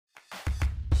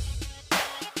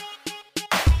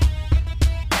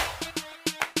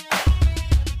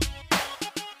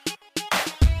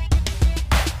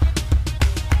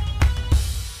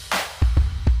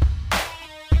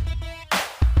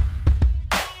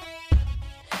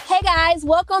Guys,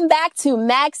 welcome back to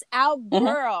Max Out Mm-hmm.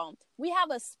 Girl. We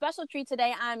have a special treat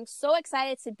today. I'm so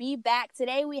excited to be back.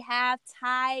 Today we have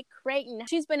Ty Creighton.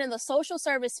 She's been in the social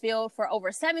service field for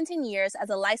over 17 years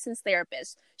as a licensed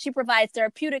therapist. She provides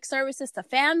therapeutic services to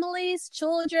families,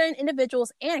 children,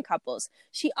 individuals, and couples.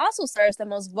 She also serves the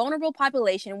most vulnerable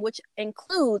population, which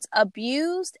includes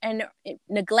abused and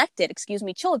neglected,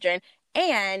 children,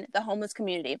 and the homeless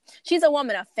community. She's a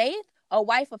woman of faith, a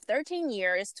wife of 13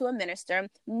 years to a minister,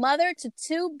 mother to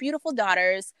two beautiful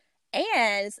daughters,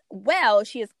 and, well,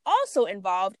 she is also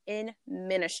involved in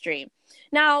ministry.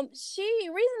 Now,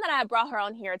 reason that I brought her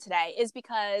on here today is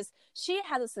because she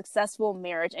has a successful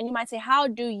marriage. And you might say, how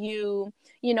do you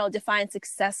define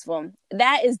successful?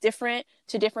 That is different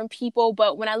to different people.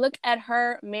 But when I look at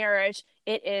her marriage,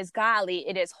 it is godly.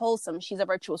 It is wholesome. She's a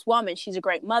virtuous woman. She's a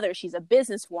great mother. She's a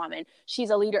businesswoman. She's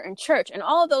a leader in church. And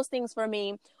all of those things for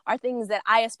me are things that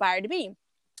I aspire to be.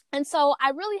 And so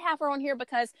I really have her on here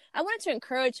because I wanted to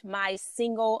encourage my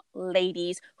single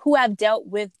ladies who have dealt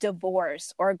with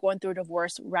divorce or going through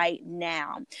divorce right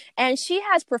now. And she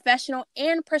has professional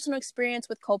and personal experience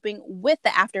with coping with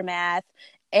the aftermath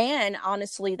and,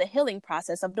 honestly, the healing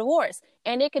process of divorce.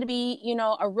 And it could be,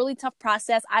 a really tough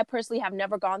process. I personally have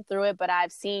never gone through it, but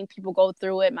I've seen people go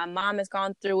through it. My mom has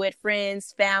gone through it,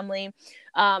 friends, family.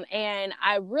 And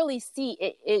I really see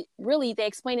it really, they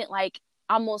explain it like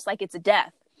almost like it's a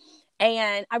death.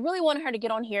 And I really wanted her to get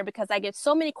on here because I get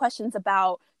so many questions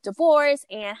about divorce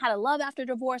and how to love after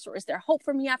divorce, or is there hope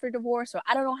for me after divorce, or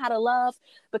I don't know how to love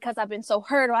because I've been so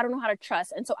hurt, or I don't know how to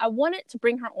trust. And so I wanted to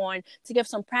bring her on to give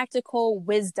some practical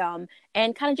wisdom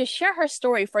and kind of just share her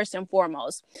story first and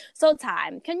foremost. So,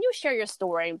 Ty, can you share your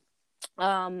story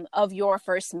of your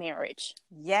first marriage?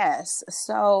 Yes.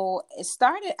 So it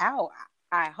started out,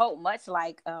 I hope, much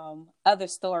like other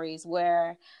stories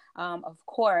where, of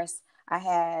course, I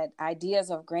had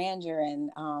ideas of grandeur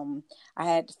and I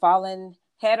had fallen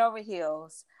head over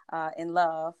heels in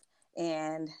love.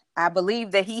 And I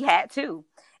believe that he had too.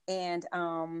 And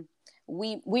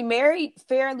we married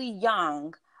fairly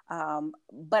young,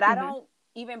 but I don't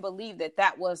even believe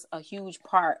that was a huge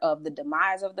part of the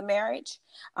demise of the marriage.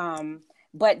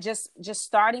 But just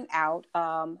starting out,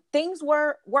 things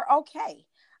were okay.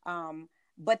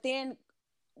 But then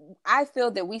I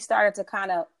feel that we started to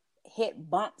kind of hit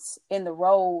bumps in the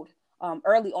road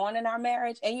early on in our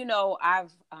marriage. And,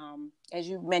 I've, as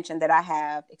you mentioned, that I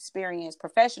have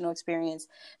professional experience.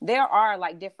 There are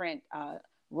like different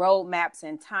roadmaps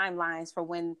and timelines for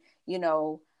when,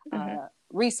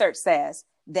 research says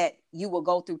that you will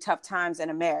go through tough times in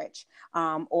a marriage.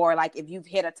 Or like if you've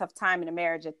hit a tough time in a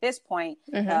marriage at this point,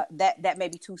 that may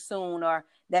be too soon, or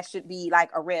that should be like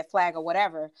a red flag or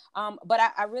whatever. But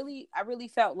I really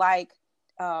felt like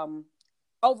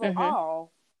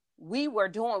overall,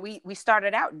 we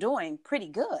started out doing pretty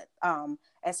good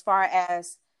as far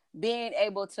as being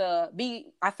able to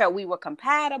I felt we were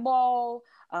compatible.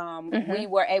 We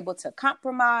were able to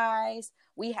compromise.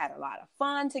 We had a lot of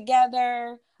fun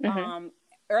together.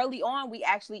 Early on, we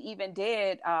actually even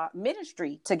did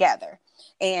ministry together.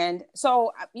 And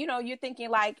so, you're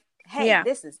thinking like, hey,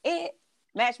 This is it.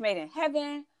 Match made in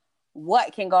heaven.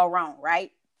 What can go wrong,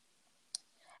 right?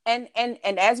 And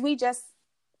as we just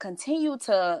continue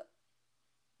to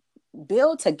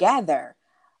build together,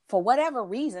 for whatever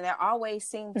reason, there always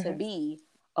seemed to be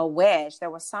a wedge. There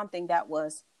was something that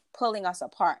was pulling us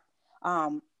apart.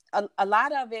 A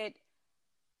lot of it,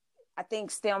 I think,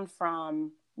 stemmed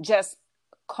from just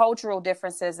cultural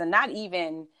differences, and not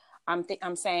even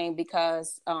I'm saying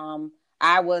because I'm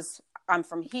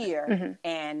from here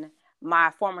and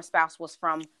my former spouse was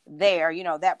from there,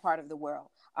 that part of the world.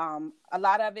 A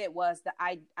lot of it was the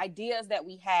ideas that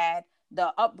we had,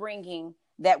 the upbringing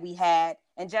that we had,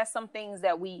 and just some things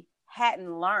that we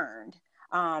hadn't learned.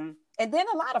 And then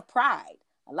a lot of pride,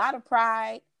 a lot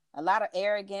of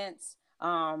arrogance,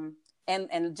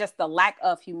 and just the lack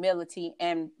of humility.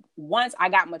 And once I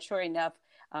got mature enough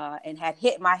and had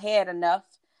hit my head enough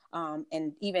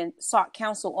and even sought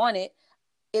counsel on it,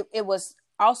 it was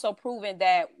also proven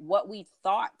that what we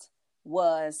thought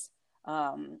was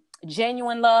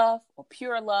genuine love or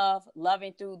pure love,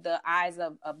 loving through the eyes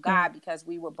of God, because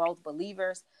we were both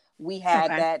believers, we had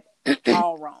that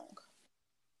all wrong.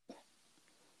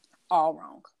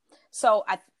 So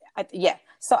I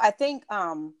think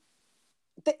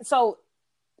so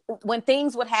when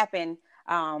things would happen,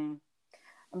 I'm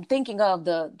thinking of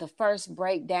the first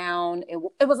breakdown.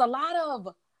 It was a lot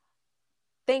of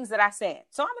things that I said.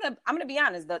 So I'm gonna be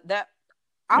honest.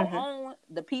 I'll own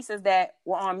the pieces that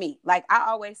were on me. Like I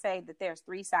always say that there's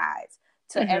three sides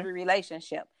to every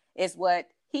relationship. It's what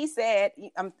he said,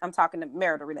 I'm talking to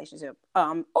marital relationship,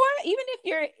 or even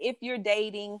if you're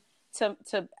dating to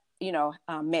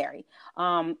marry.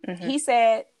 He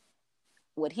said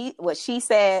what she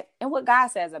said and what God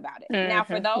says about it. Now,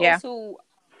 for those who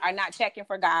are not checking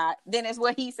for God, then it's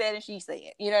what he said and she said.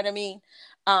 You know what I mean?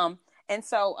 And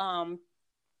so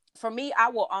for me, I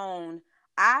will own,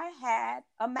 I had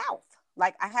a mouth.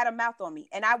 Like, I had a mouth on me,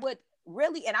 and I would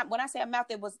really, and when I say a mouth,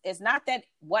 it's not that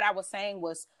what I was saying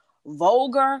was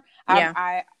vulgar.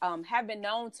 I have been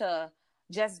known to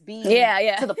just be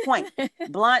to the point,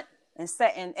 blunt, and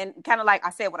set, and kind of like I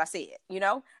said what I said,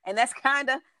 and that's kind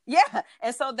of,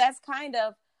 and so that's kind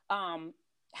of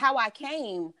how I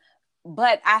came.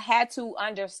 But I had to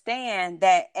understand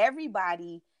that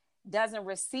everybody doesn't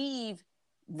receive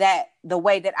that the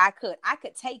way that I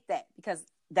could take that, because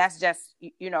that's just,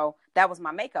 that was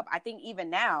my makeup. I think even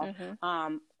now,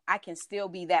 I can still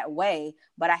be that way,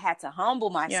 but I had to humble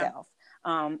myself,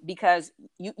 because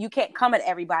you can't come at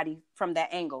everybody from that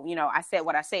angle. I said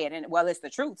what I said, and well, it's the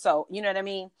truth. So, you know what I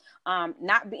mean?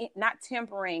 Not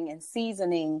tempering and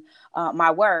seasoning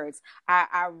my words.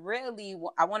 I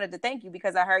wanted to thank you,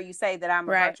 because I heard you say that I'm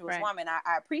a virtuous woman.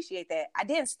 I appreciate that. I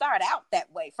didn't start out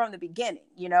that way from the beginning,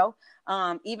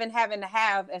 even having to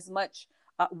have as much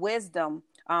wisdom.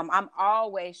 I'm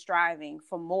always striving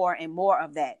for more and more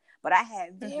of that. But I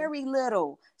had very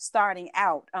little starting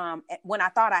out when I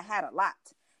thought I had a lot.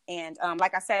 And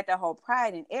like I said, the whole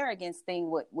pride and arrogance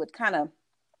thing would kind of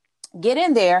get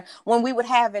in there when we would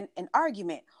have an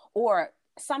argument or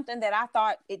something that I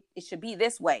thought it should be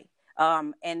this way.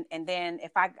 And then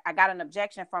if I got an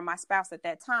objection from my spouse at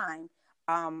that time,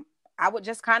 I would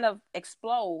just kind of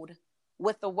explode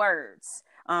with the words.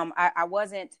 I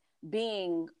wasn't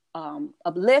being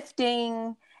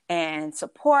uplifting and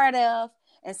supportive.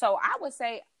 And so I would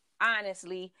say,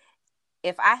 honestly,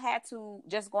 if I had to,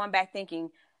 just going back thinking,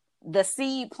 the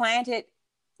seed planted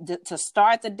to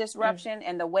start the disruption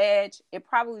and the wedge, it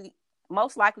probably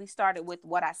most likely started with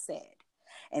what I said.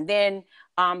 And then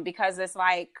because it's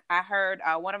like, I heard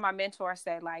one of my mentors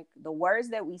say, like, the words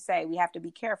that we say, we have to be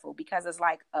careful, because it's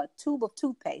like a tube of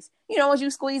toothpaste. Once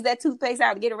you squeeze that toothpaste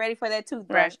out to get it ready for that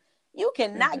toothbrush, you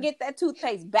cannot get that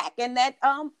toothpaste back in that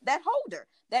holder.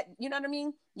 That, you know what I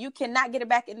mean? You cannot get it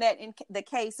back in that the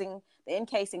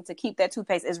encasing to keep that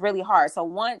toothpaste. Is really hard. So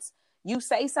once you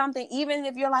say something, even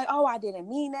if you're like, oh, I didn't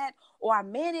mean that, or I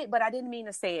meant it, but I didn't mean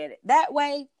to say it that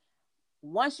way.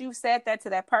 Once you said that to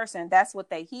that person, that's what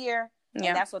they hear.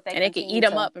 And that's what they and it can eat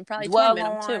them up and probably torment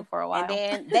them too for a while. And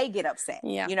then they get upset,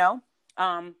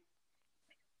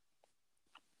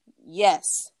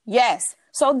 Yes.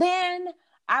 So then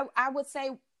I would say,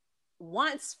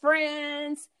 once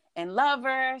friends and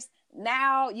lovers,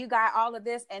 now you got all of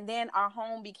this, and then our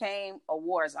home became a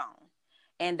war zone.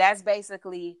 And that's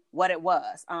basically what it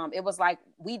was. It was like,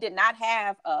 we did not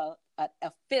have a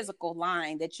physical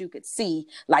line that you could see,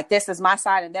 like, this is my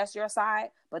side and that's your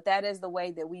side, but that is the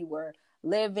way that we were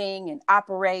living and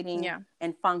operating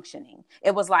and functioning.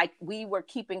 It was like we were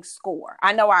keeping score.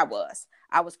 I know I was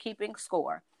keeping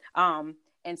score.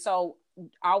 And so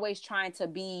always trying to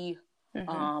be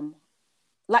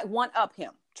like one up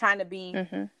him, trying to be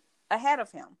ahead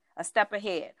of him, a step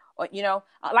ahead, or,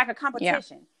 like a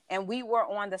competition. And we were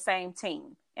on the same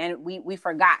team, and we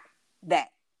forgot that.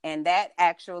 And that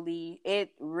actually, it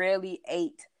really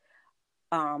ate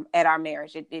at our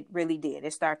marriage. It really did.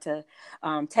 It started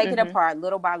to take it apart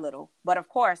little by little. But of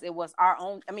course, it was our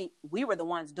own. I mean, we were the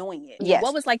ones doing it. Yes.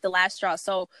 What was like the last straw?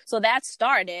 So that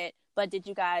started, but did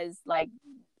you guys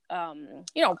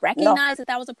recognize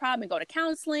that was a problem and go to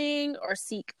counseling or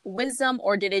seek wisdom,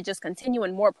 or did it just continue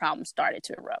and more problems started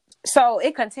to erupt? So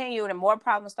it continued and more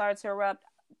problems started to erupt,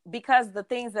 because the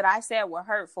things that I said were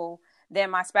hurtful.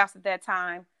 Then my spouse at that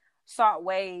time sought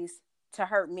ways to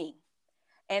hurt me.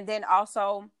 And then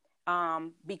also,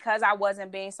 because I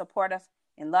wasn't being supportive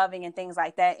and loving and things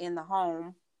like that in the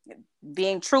home,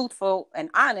 being truthful and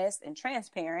honest and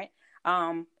transparent,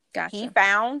 he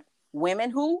found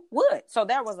women who would. So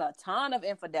there was a ton of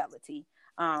infidelity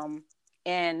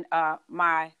in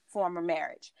my former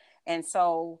marriage. And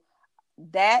so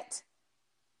that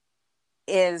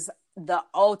is the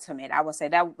ultimate, I would say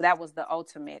that was the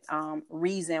ultimate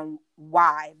reason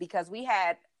why, because we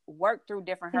had worked through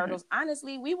different hurdles.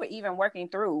 Honestly, we were even working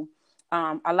through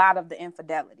a lot of the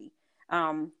infidelity.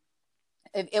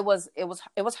 It was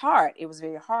hard. It was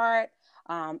very hard.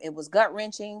 It was gut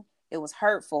wrenching. It was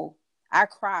hurtful. I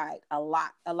cried a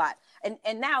lot. And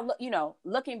now,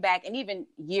 looking back, and even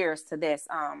years to this,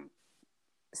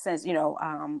 since,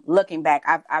 looking back,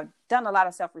 I've done a lot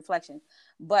of self-reflection,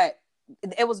 but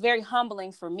it was very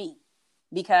humbling for me,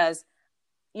 because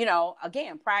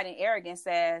again, pride and arrogance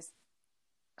says,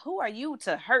 who are you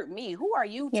to hurt me? Who are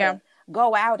you Yeah. to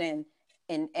go out and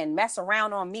mess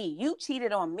around on me? You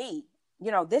cheated on me.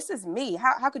 This is me.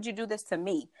 How could you do this to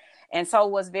me? And so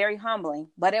it was very humbling,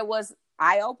 but it was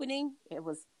eye-opening. It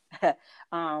was, it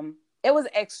was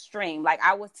extreme. Like,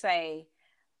 I would say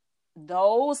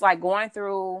those, like, going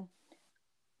through,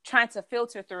 trying to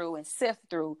filter through and sift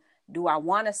through, do I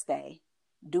want to stay?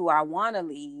 Do I want to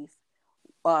leave?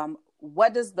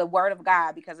 What does the word of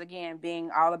God, because again,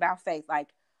 being all about faith, like,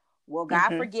 will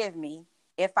God forgive me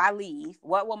if I leave?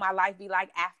 What will my life be like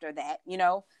after that?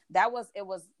 That was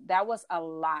a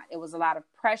lot. It was a lot of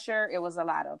pressure. It was a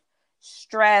lot of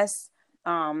stress.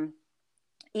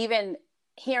 Even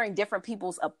hearing different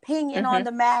people's opinion on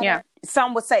the matter. Yeah.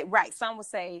 Some would say,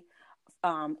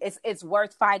 it's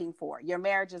worth fighting for. Your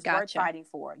marriage is worth fighting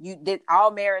for.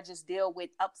 All marriages deal with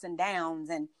ups and downs,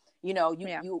 and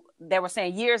they were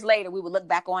saying years later we would look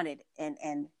back on it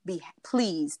and be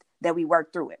pleased that we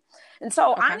worked through it. And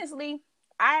so honestly,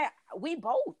 we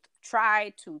both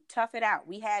tried to tough it out.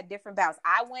 We had different bouts.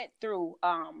 I went through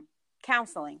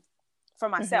counseling for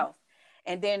myself,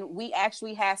 and then we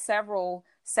actually had several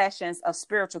sessions of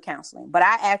spiritual counseling. But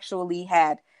I actually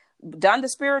had done the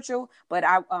spiritual, but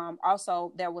I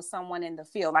also, there was someone in the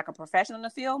field, like a professional in the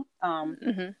field,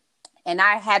 and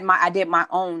I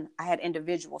had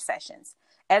individual sessions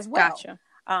as well. Gotcha.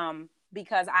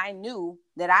 Because I knew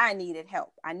that I needed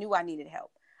help. I knew I needed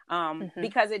help.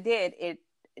 Because it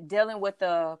dealing with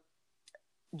the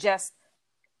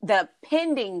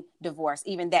pending divorce,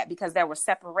 even that, because there was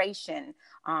separation,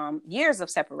 years of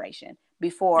separation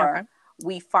before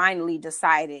we finally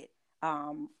decided,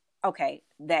 okay,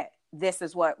 that this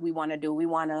is what we want to do. We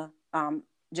want to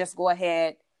just go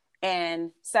ahead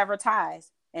and sever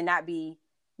ties and not be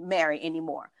married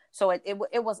anymore. So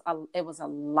it was a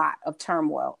lot of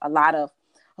turmoil, a lot of,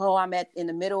 I'm in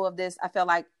the middle of this. I felt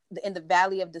like in the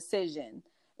valley of decision,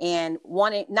 and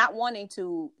not wanting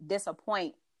to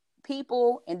disappoint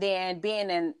people, and then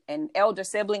being an elder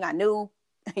sibling. I knew,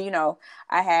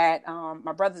 I had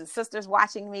my brothers and sisters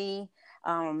watching me,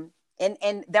 and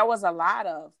there was a lot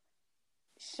of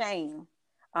shame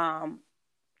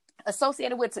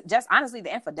associated with just honestly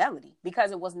the infidelity,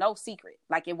 because it was no secret.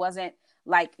 Like, it wasn't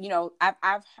like,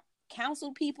 I've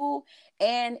counseled people,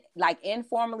 and like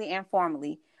informally and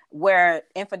formally, where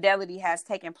infidelity has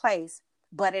taken place,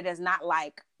 but it is not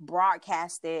like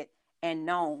broadcasted and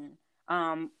known.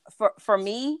 For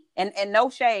me, and no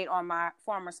shade on my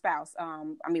former spouse.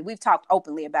 We've talked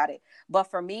openly about it, but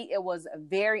for me, it was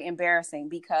very embarrassing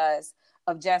because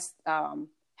of just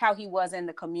how he was in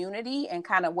the community, and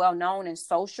kind of well known and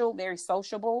social, very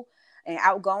sociable and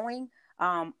outgoing.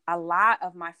 A lot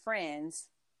of my friends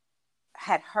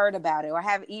had heard about it, or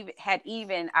had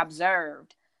even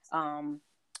observed,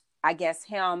 I guess,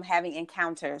 him having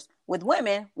encounters with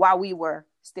women while we were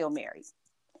still married.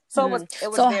 So it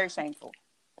was very shameful.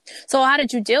 So how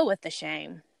did you deal with the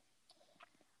shame?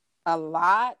 A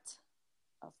lot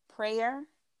of prayer.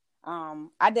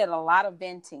 I did a lot of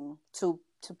venting to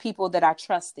people that I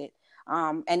trusted.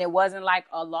 And it wasn't like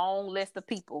a long list of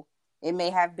people. It may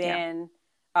have been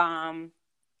 2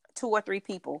 or 3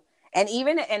 people. And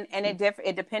even,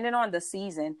 it depended on the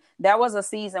season. There was a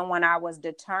season when I was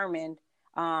determined,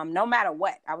 no matter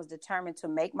what, I was determined to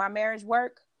make my marriage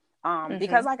work.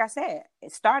 Because like I said,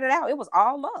 it started out, it was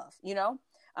all love,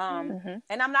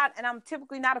 and I'm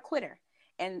typically not a quitter.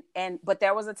 But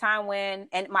there was a time when,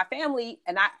 and my family,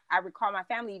 and I recall my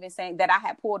family even saying that I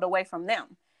had pulled away from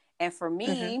them. And for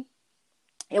me,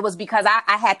 it was because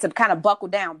I had to kind of buckle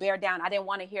down, bear down. I didn't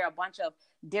want to hear a bunch of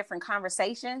different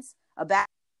conversations about,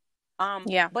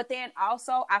 but then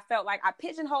also I felt like I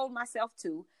pigeonholed myself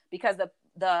too, because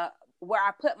the where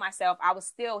I put myself, I was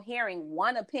still hearing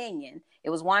one opinion. It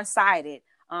was one-sided.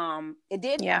 I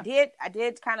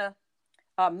did kind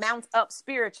of mount up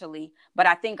spiritually, but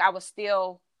I think I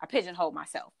pigeonholed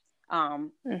myself,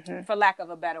 for lack of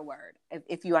a better word,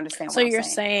 if you understand what I'm saying. So you're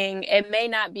saying it may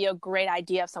not be a great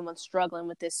idea if someone's struggling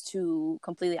with this to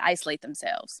completely isolate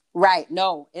themselves. Right.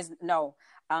 No, it's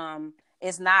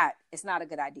not a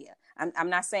good idea. I'm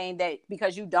not saying that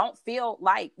because you don't feel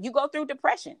like you go through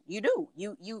depression. You do.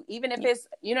 You even if it's,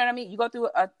 you know what I mean? You go through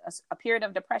a period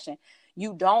of depression.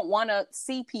 You don't want to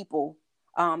see people.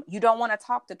 You don't want to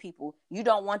talk to people. You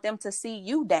don't want them to see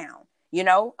you down,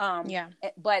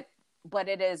 but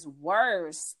it is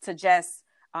worse to just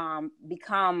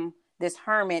become this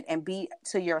hermit and be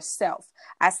to yourself.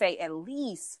 I say at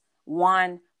least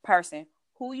one person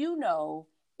who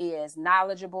is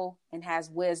knowledgeable and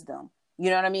has wisdom. You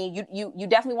know what I mean? You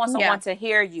definitely want someone to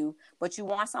hear you, but you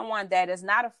want someone that is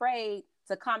not afraid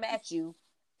to come at you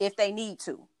if they need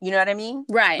to. You know what I mean?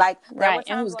 Right. Like there were Right. And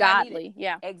times who's when I needed, godly.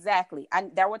 Yeah. exactly.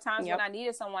 There were times when Yep. I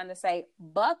needed someone to say,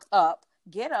 buck up,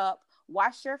 get up,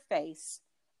 wash your face,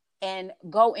 and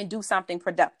go and do something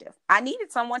productive. I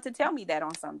needed someone to tell me that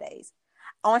on some days.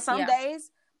 On some Yeah.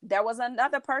 days, there was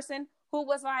another person who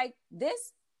was like,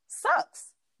 this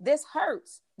sucks. This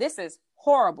hurts. This is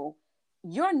horrible.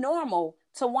 You're normal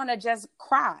to want to just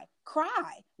cry.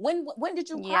 Cry. When did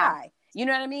you Yeah. cry? You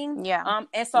know what I mean? Yeah.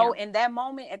 And so in that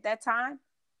moment, at that time,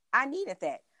 I needed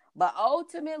that. But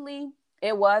ultimately,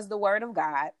 it was the word of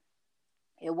God.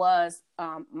 It was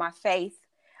my faith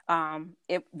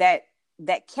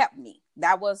that kept me.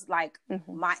 That was like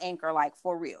my anchor, like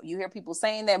for real. You hear people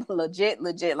saying that,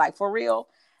 legit, like for real.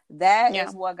 That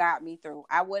is what got me through.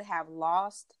 I would have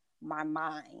lost my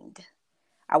mind.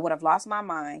 I would have lost my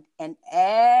mind and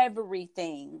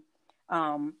everything,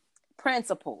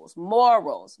 principles,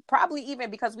 morals, probably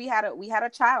even because we had a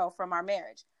child from our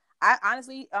marriage. I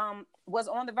honestly was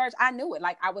on the verge. I knew it.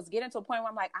 Like I was getting to a point where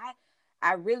I'm like,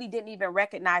 I really didn't even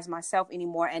recognize myself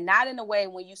anymore. And not in a way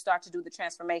when you start to do the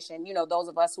transformation, you know, those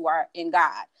of us who are in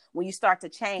God, when you start to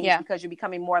change because you're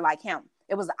becoming more like him.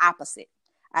 It was the opposite.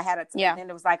 I had and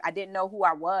it was like, I didn't know who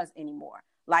I was anymore.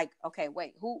 Like, okay,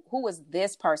 wait, who is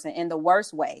this person in the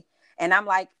worst way? And I'm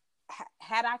like,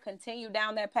 had I continued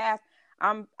down that path,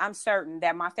 I'm certain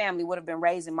that my family would have been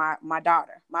raising my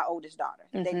daughter, my oldest daughter.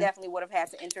 They definitely would have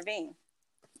had to intervene.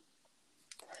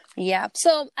 Yeah.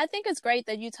 So I think it's great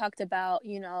that you talked about,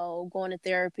 you know, going to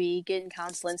therapy, getting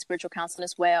counseling, spiritual counseling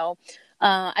as well.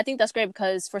 I think that's great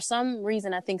because for some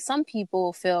reason, I think some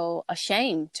people feel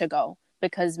ashamed to go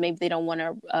because maybe they don't want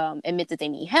to admit that they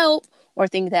need help or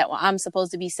think that, well, I'm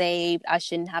supposed to be saved. I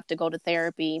shouldn't have to go to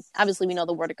therapy. Obviously, we know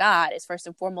the word of God is first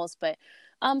and foremost, but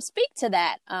speak to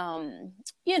that,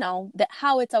 you know, that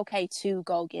how it's okay to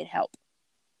go get help.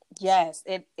 Yes,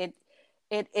 it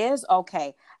is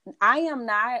okay. I am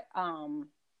not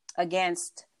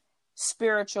against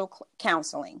spiritual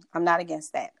counseling. I'm not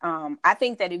against that. I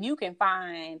think that if you can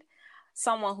find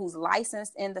someone who's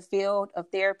licensed in the field of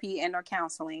therapy and or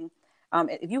counseling,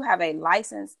 if you have a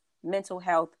licensed mental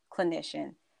health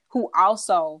clinician who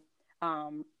also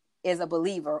is a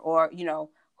believer or, you know,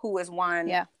 who is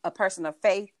a person of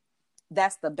faith,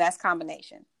 that's the best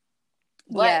combination.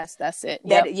 But yes, that's it.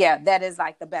 That is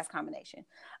like the best combination.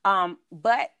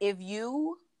 But if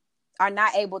you are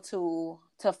not able to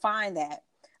find that,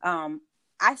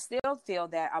 I still feel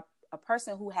that a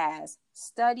person who has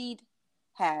studied,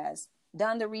 has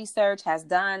done the research, has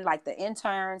done like the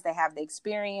interns, they have the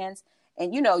experience,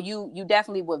 and you know, you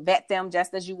definitely would vet them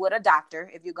just as you would a doctor.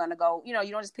 If you're going to go, you know,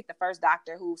 you don't just pick the first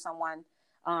doctor who someone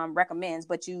recommends,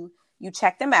 but you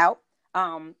check them out.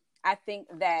 I think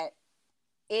that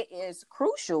it is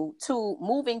crucial to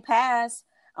moving past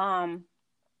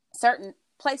certain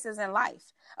places in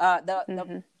life.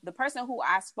 The person who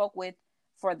I spoke with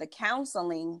for the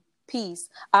counseling piece,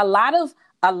 a lot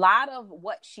of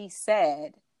what she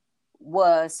said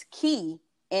was key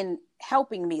in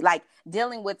helping me, like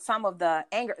dealing with some of the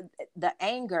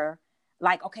anger,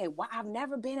 like, okay, well, I've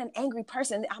never been an angry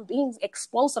person. I'm being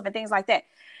explosive and things like that.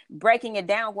 Breaking it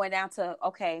down, going down to,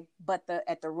 okay, but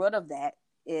at the root of that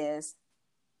is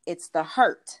it's the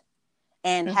hurt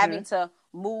and having to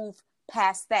move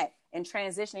past that and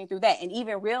transitioning through that. And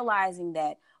even realizing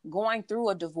that going through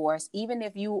a divorce, even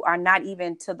if you are not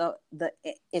even to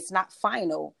it's not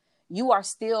final, you are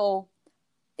still,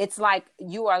 it's like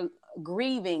you are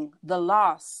grieving the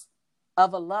loss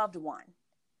of a loved one.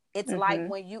 It's like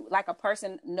when you, like a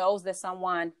person knows that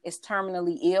someone is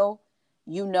terminally ill,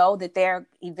 you know that they're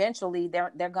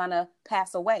gonna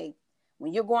pass away.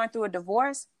 When you're going through a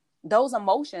divorce, those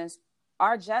emotions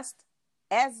are just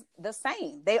as the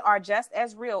same. They are just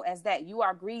as real as that. You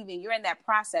are grieving. You're in that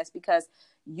process because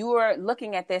you're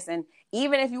looking at this. And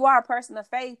even if you are a person of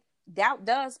faith, doubt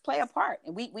does play a part.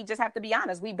 And we just have to be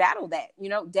honest. We battle that, you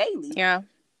know, daily. Yeah.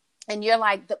 And you're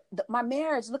like, my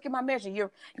marriage, look at my marriage. And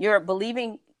you're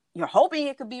believing, you're hoping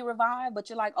it could be revived, but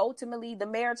you're like, ultimately the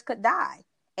marriage could die.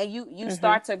 And you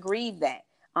start to grieve that.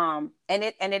 And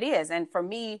it is. And for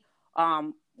me,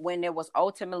 when it was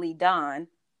ultimately done,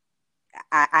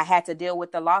 I had to deal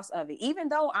with the loss of it, even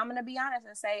though I'm going to be honest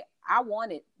and say I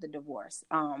wanted the divorce.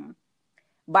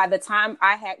 By the time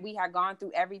we had gone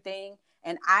through everything,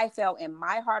 and I felt in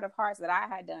my heart of hearts that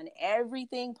I had done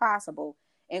everything possible,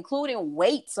 including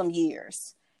wait some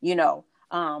years, you know,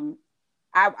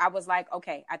 I was like,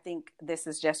 okay, I think this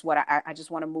is just what I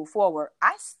just want to move forward.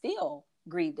 I still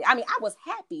grieved it. I mean, I was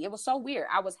happy. It was so weird.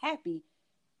 I was happy,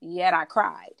 yet I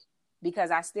cried.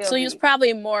 Because I still. So you was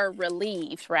probably more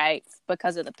relieved, right?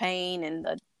 Because of the pain and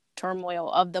the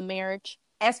turmoil of the marriage.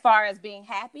 As far as being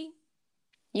happy,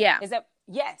 Yeah.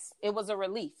 Yes, it was a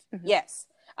relief. Mm-hmm. Yes,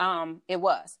 it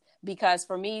was, because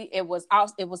for me, it was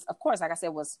of course, like I said,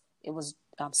 it was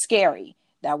scary.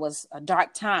 That was a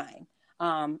dark time.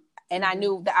 And mm-hmm. I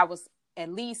knew that I was,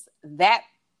 at least that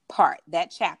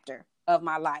chapter of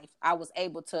my life, I was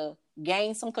able to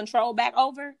gain some control back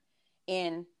over.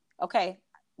 In, okay,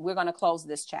 we're going to close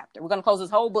this chapter. We're going to close this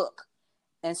whole book.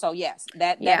 And so, yes,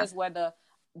 that is where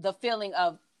the feeling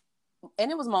of,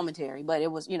 and it was momentary, but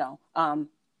it was,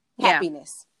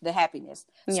 happiness, the happiness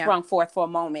sprung forth for a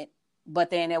moment,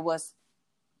 but then it was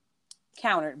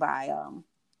countered by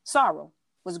sorrow,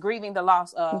 was grieving the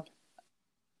loss of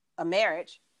a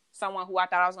marriage, someone who I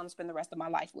thought I was going to spend the rest of my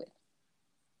life with.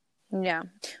 Yeah,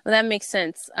 well, that makes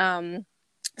sense.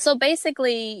 So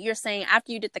basically, you're saying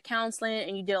after you did the counseling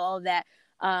and you did all of that,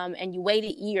 and you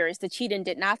waited years, the cheating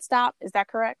did not stop. Is that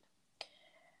correct?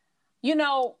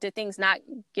 Did things not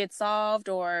get solved,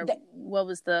 or what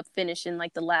was the finish in,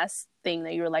 like, the last thing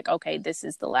that you were like, okay, this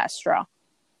is the last straw?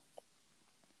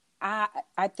 I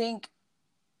think,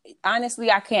 honestly,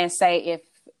 I can't say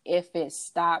if it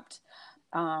stopped,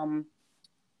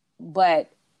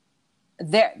 but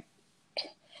there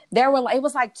were, it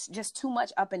was like just too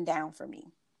much up and down for me.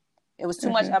 It was too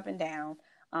mm-hmm. much up and down.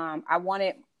 I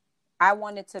wanted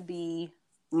to be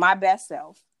my best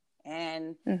self,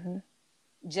 and mm-hmm.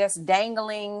 just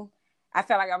dangling. I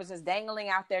felt like I was just dangling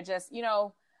out there, just,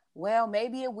 well,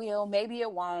 maybe it will, maybe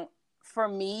it won't. For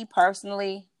me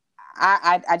personally,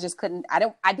 I just couldn't. I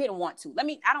didn't want to.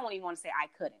 I don't even want to say I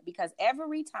couldn't, because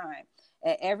every time,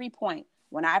 at every point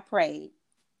when I prayed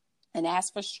and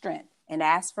asked for strength and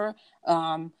asked for,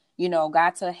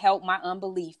 God to help my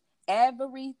unbelief,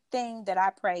 everything that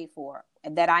I prayed for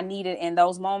and that I needed in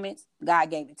those moments, God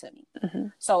gave it to me. Mm-hmm.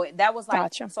 So that was like,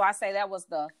 gotcha. So I say that was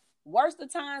the worst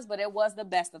of times, but it was the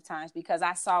best of times, because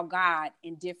I saw God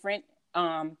in different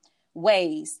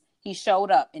ways. He showed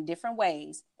up in different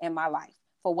ways in my life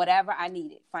for whatever I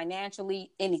needed,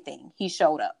 financially, anything. He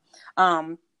showed up.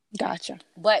 Gotcha.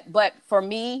 But for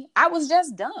me, I was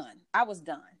just done. I was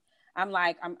done. I'm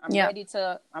like, I'm ready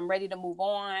to move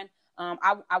on.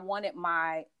 I wanted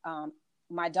my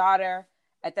daughter,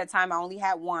 at that time I only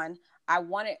had one. I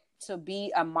wanted to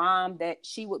be a mom that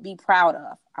she would be proud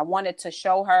of. I wanted to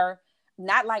show her,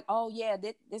 not like, oh yeah,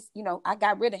 this, I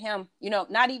got rid of him,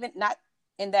 not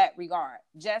in that regard.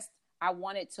 Just, I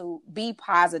wanted to be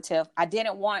positive. I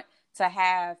didn't want to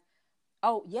have,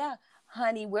 oh yeah,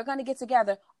 honey, we're going to get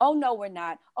together. Oh no, we're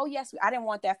not. Oh yes. I didn't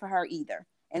want that for her either.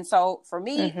 And so for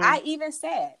me, mm-hmm. I even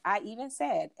said,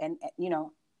 and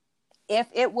if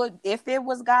it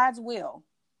was God's will,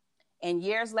 and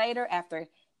years later, after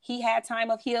he had time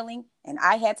of healing and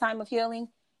I had time of healing,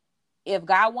 if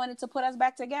God wanted to put us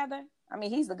back together,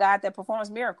 he's the God that performs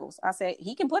miracles. I said,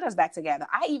 he can put us back together.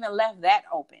 I even left that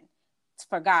open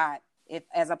for God,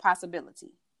 as a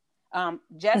possibility,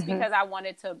 just mm-hmm. because I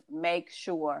wanted to make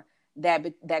sure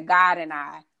that God and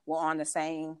I were on the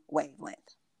same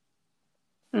wavelength.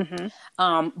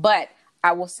 Mm-hmm. But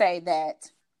I will say that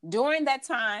during that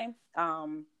time,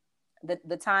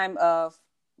 the time of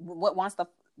once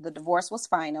the divorce was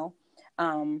final,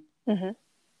 mm-hmm.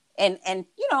 and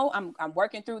I'm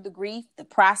working through the grief, the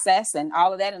process, and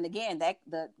all of that. And again,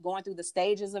 the going through the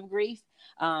stages of grief,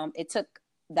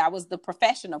 that was the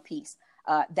professional piece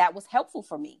that was helpful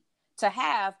for me, to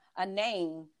have a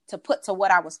name to put to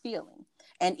what I was feeling.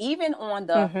 And even on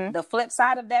mm-hmm. the flip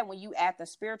side of that, when you add the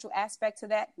spiritual aspect to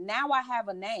that, now I have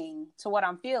a name to what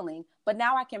I'm feeling, but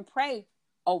now I can pray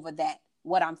over that,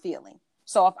 what I'm feeling.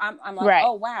 So if I'm like, right.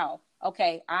 Oh, wow.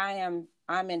 Okay. I'm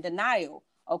in denial.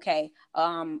 Okay.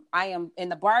 I am in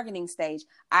the bargaining stage.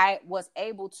 I was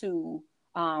able to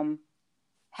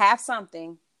have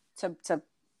something to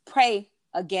pray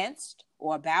against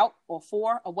or about or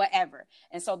for or whatever.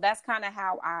 And so that's kind of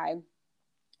how I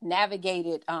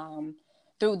navigated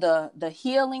through the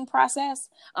healing process.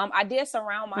 I did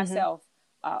surround myself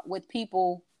with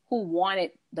people who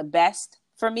wanted the best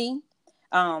for me.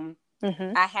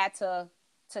 Mm-hmm. I had to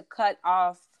cut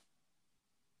off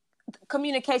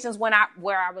communications where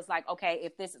I was like, okay,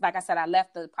 if this, like I said, I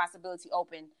left the possibility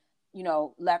open,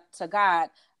 left to God,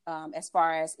 as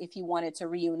far as if he wanted to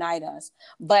reunite us.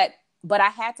 But I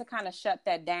had to kind of shut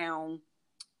that down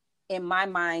in my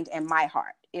mind and my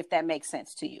heart, if that makes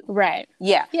sense to you. Right.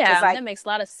 Yeah. Yeah. That makes a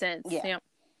lot of sense. Yeah.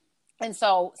 And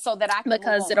so that I can,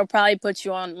 because it'll probably put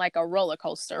you on like a roller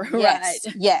coaster, yes,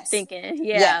 right? Yes. Thinking,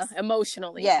 yes.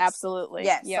 Emotionally. Yes. Absolutely.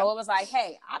 Yes. Yep. So it was like,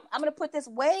 hey, I'm going to put this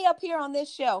way up here on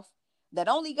this shelf that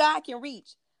only God can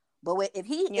reach. But if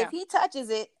he touches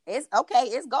it, it's okay.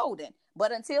 It's golden.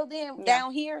 But until then, Yeah.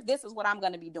 down here, this is what I'm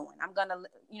going to be doing. I'm going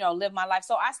to, live my life.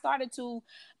 So I started to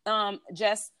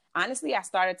just honestly, I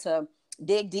started to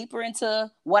dig deeper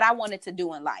into what I wanted to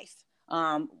do in life,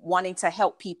 wanting to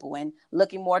help people and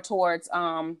looking more towards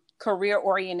career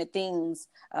oriented things.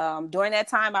 During that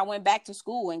time, I went back to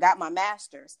school and got my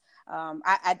master's.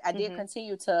 I did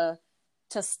continue to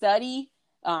study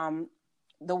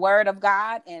the word of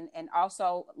God and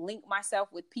also link myself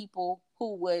with people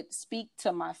who would speak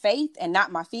to my faith and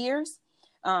not my fears.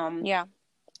 Yeah.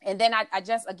 And then I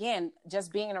just, again,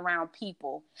 just being around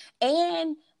people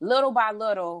and little by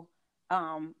little,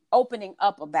 opening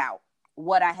up about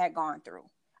what I had gone through,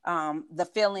 the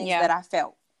feelings that I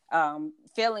felt,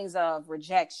 feelings of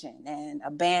rejection and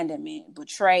abandonment,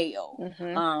 betrayal.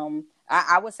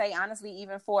 I would say, honestly,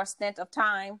 even for a stint of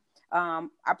time,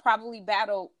 I probably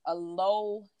battled a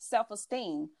low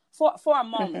self-esteem for a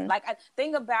moment. Like, the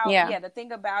thing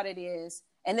about it is,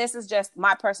 and this is just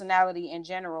my personality in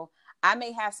general, I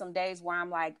may have some days where I'm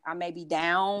like, I may be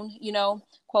down,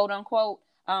 quote unquote,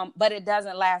 but it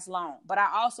doesn't last long. But I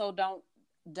also don't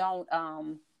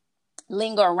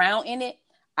linger around in it.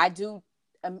 I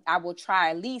will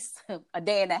try at least a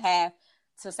day and a half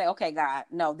to say, okay, God,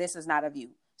 no, this is not of you.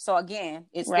 So again,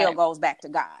 it still goes back to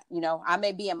God. I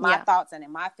may be in my thoughts and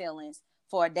in my feelings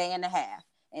for a day and a half.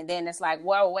 And then it's like,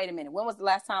 well, wait a minute. When was the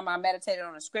last time I meditated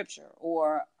on a scripture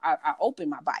or I opened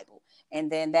my Bible? And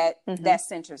then that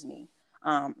centers me.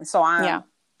 So I'm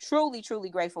truly, truly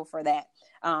grateful for that.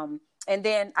 And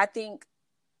then I think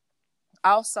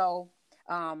also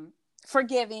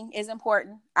forgiving is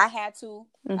important. I had to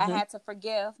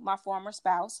forgive my former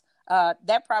spouse.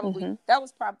 That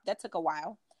took a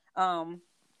while.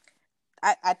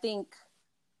 I think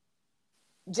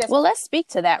well, let's speak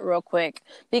to that real quick,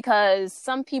 because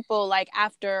some people, like,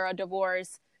 after a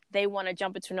divorce, they want to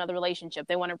jump into another relationship.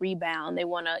 They want to rebound. They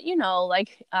want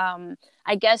to,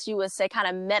 I guess you would say, kind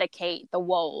of medicate the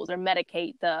woes or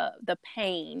medicate the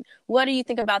pain. What do you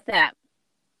think about that?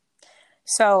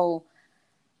 So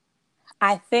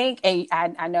I think,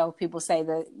 I know people say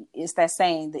that it's that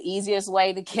saying, the easiest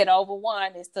way to get over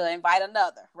one is to invite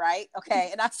another, right? Okay.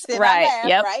 And I said, I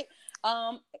laugh, right?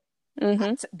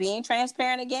 Being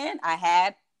transparent again, I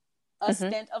had a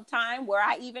stint of time where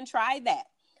I even tried that.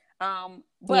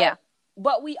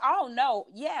 But we all know,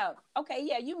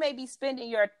 you may be spending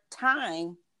your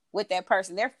time with that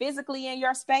person. They're physically in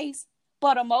your space,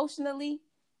 but emotionally,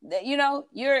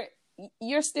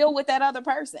 you're still with that other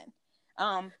person.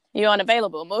 You're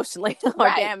unavailable emotionally or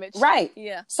damaged. Right.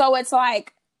 Yeah. So it's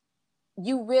like,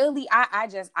 you really,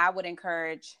 I would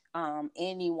encourage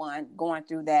anyone going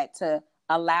through that to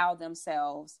allow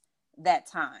themselves that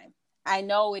time. I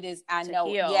know it is. I know.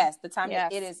 Heal. Yes, the time. Yes.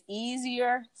 It is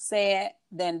easier said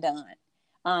than done.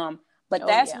 But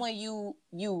that's when you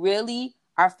really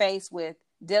are faced with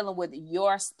dealing with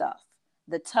your stuff,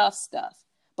 the tough stuff.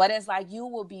 But it's like, you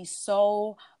will be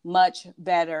so much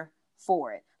better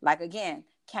for it. Like, again,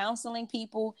 counseling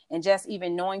people and just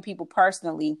even knowing people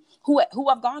personally who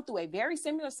have gone through a very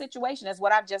similar situation as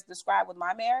what I've just described with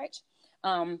my marriage.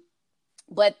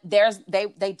 But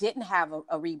they didn't have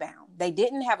a rebound. They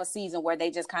didn't have a season where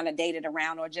they just kind of dated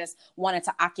around or just wanted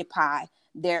to occupy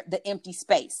the empty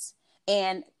space.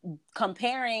 And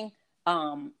comparing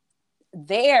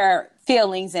their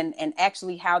feelings and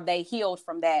actually how they healed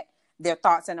from that, their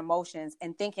thoughts and emotions,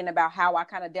 and thinking about how I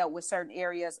kind of dealt with certain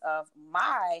areas of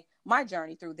my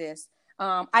journey through this,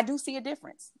 I do see a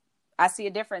difference. I see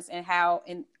a difference in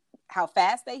how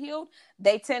fast they healed.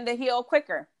 They tend to heal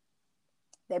quicker.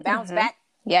 They bounce back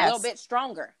a little bit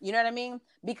stronger. You know what I mean?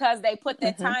 Because they put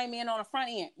that time in on the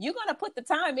front end. You're going to put the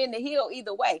time in to heal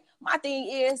either way. My thing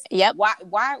is,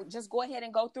 why just go ahead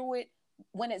and go through it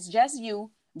when it's just you,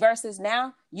 versus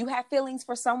now you have feelings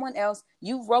for someone else.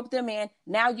 You've roped them in.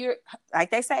 Now you're,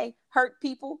 like they say, hurt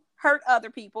people, hurt other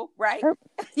people, right?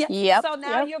 So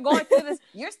now you're going through this.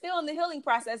 You're still in the healing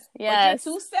process, but you're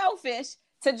too selfish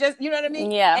to just, you know what I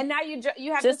mean? And now you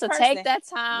have just this to take that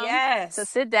time to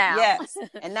sit down.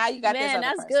 And now you got this other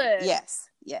that's person. Good.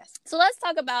 Yes. So let's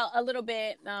talk about a little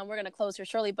bit, we're going to close here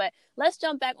shortly, but let's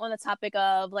jump back on the topic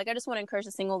of, like, I just want to encourage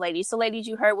the single ladies. So ladies,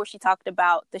 you heard where she talked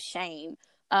about the shame.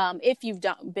 If you've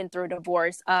been through a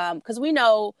divorce, because we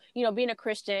know, being a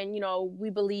Christian, we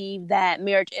believe that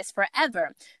marriage is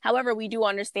forever. However, we do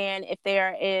understand if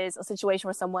there is a situation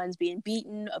where someone's being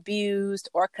beaten, abused,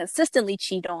 or consistently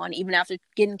cheated on, even after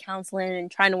getting counseling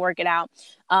and trying to work it out,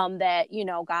 that, you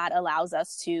know, God allows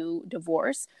us to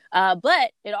divorce.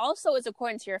 But it also is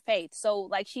according to your faith. So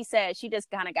like she said, she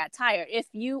just kind of got tired. If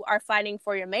you are fighting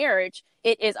for your marriage,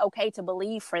 it is okay to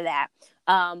believe for that.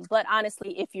 But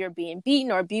honestly, if you're being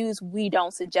beaten or abused, we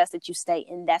don't suggest that you stay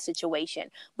in that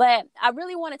situation. But I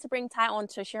really wanted to bring Ty on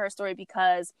to share her story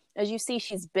because, as you see,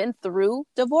 she's been through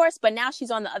divorce, but now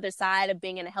she's on the other side of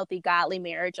being in a healthy, godly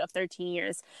marriage of 13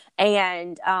 years.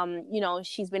 And, you know,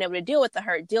 she's been able to deal with the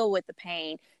hurt, deal with the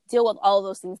pain, deal with all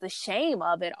those things, the shame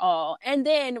of it all, and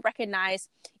then recognize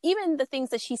even the things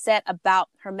that she said about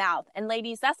her mouth. And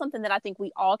ladies, that's something that I think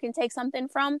we all can take something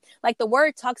from. Like the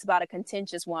word talks about a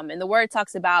contentious woman. The word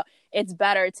talks about it's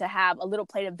better to have a little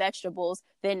plate of vegetables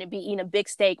than to be eating a big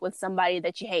steak with somebody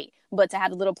that you hate, but to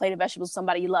have a little plate of vegetables with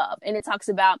somebody you love. And it talks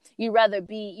about you'd rather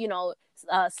be, you know,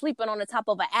 sleeping on the top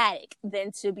of an attic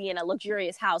than to be in a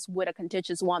luxurious house with a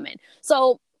contentious woman.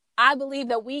 So I believe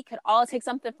that we could all take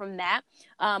something from that.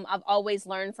 I've always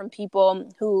learned from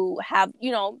people who have,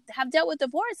 you know, have dealt with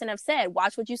divorce and have said,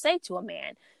 watch what you say to a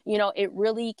man. You know, it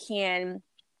really can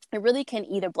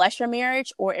either bless your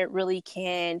marriage or it really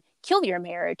can kill your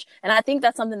marriage. And I think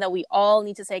that's something that we all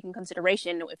need to take in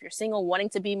consideration. If you're single, wanting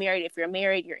to be married, if you're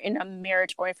married, you're in a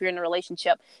marriage, or if you're in a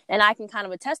relationship. And I can kind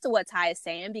of attest to what Ty is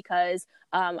saying because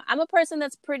I'm a person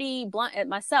that's pretty blunt at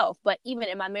myself. But even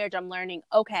in my marriage, I'm learning,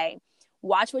 okay,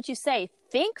 watch what you say.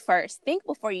 Think first. Think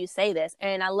before you say this.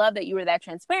 And I love that you were that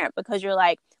transparent because you're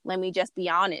like, let me just be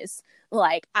honest.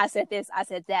 Like, I said this, I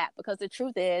said that. Because the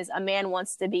truth is, a man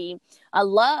wants to be, a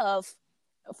love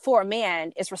for a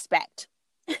man is respect.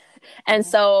 And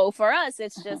so for us,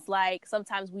 it's just like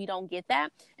sometimes we don't get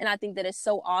that. And I think that it's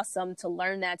so awesome to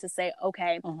learn that, to say,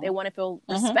 okay, they want to feel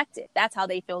respected. That's how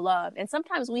they feel loved. And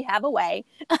sometimes we have a way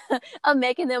of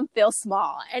making them feel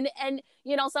small. And,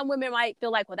 you know, some women might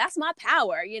feel like, well, that's my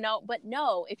power, you know, but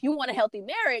no, if you want a healthy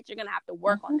marriage, you're going to have to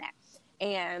work on that.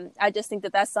 And I just think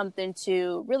that that's something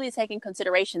to really take in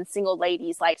consideration, single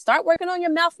ladies. Like, start working on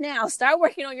your mouth now. Start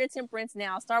working on your temperance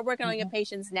now. Start working on your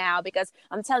patience now. Because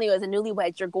I'm telling you, as a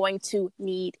newlywed, you're going to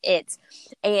need it.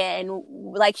 And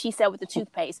like she said with the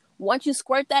toothpaste, once you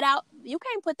squirt that out, you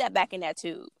can't put that back in that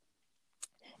tube.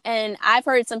 And I've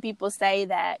heard some people say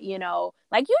that, you know,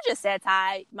 like you just said,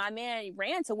 Ty, my man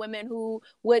ran to women who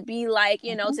would be like,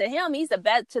 you know, to him, he's the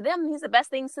best, to them, he's the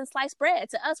best thing since sliced bread.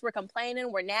 To us, we're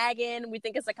complaining, we're nagging, we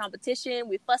think it's a competition,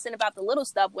 we're fussing about the little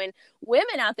stuff, when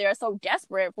women out there are so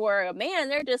desperate for a man,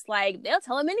 they're just like, they'll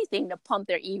tell him anything to pump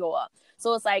their ego up.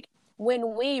 So it's like,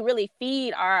 when we really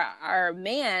feed our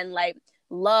man, like,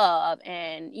 love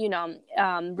and, you know,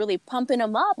 really pumping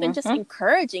him up and just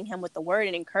encouraging him with the word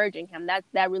and encouraging him,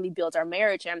 that really builds our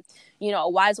marriage. And, you know, a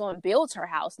wise woman builds her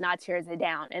house, not tears it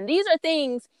down. And these are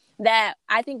things that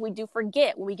I think we do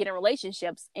forget when we get in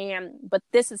relationships. But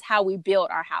this is how we build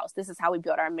our house. This is how we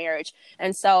build our marriage.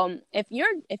 And so if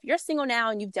you're single now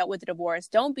and you've dealt with the divorce,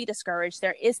 don't be discouraged.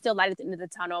 There is still light at the end of the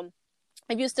tunnel.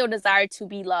 If you still desire to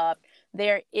be loved,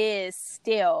 there is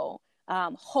still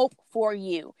hope for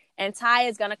you. And Ty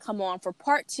is going to come on for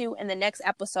part 2 in the next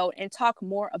episode and talk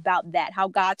more about that, how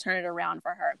God turned it around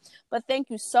for her. But thank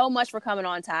you so much for coming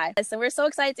on, Ty. So we're so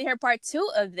excited to hear part 2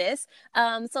 of this.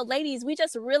 So ladies, we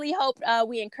just really hope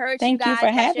we encourage you guys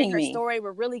by sharing her story.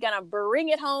 We're really going to bring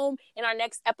it home in our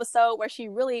next episode where she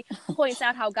really points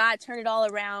out how God turned it all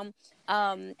around.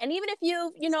 And even if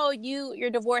you're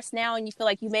divorced now and you feel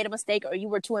like you made a mistake or you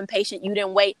were too impatient, you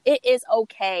didn't wait, it is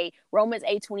okay. Romans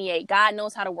 8:28, God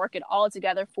knows how to work it all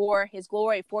together for his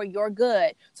glory, for your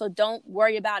good. So don't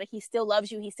worry about it. He still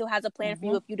loves you. He still has a plan for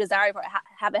you. If you desire to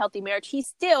have a healthy marriage, he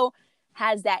still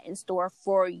has that in store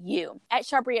for you. At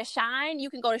Shabria Shine, you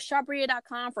can go to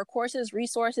shabria.com for courses,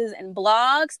 resources, and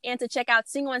blogs, and to check out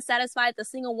Single and Satisfied, the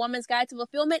Single Woman's Guide to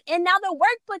Fulfillment. And now the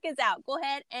workbook is out. Go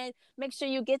ahead and make sure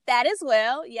you get that as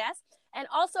well. Yes. And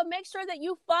also make sure that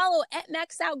you follow at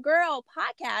Max Out Girl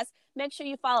podcast. Make sure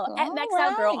you follow at Max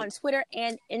Out Girl on Twitter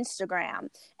and Instagram.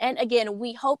 And again,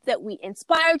 we hope that we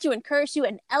inspired you, encouraged you,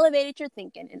 and elevated your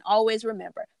thinking. And always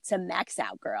remember to max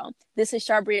out, girl. This is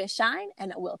Shabria Shine,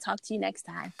 and we'll talk to you next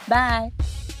time. Bye.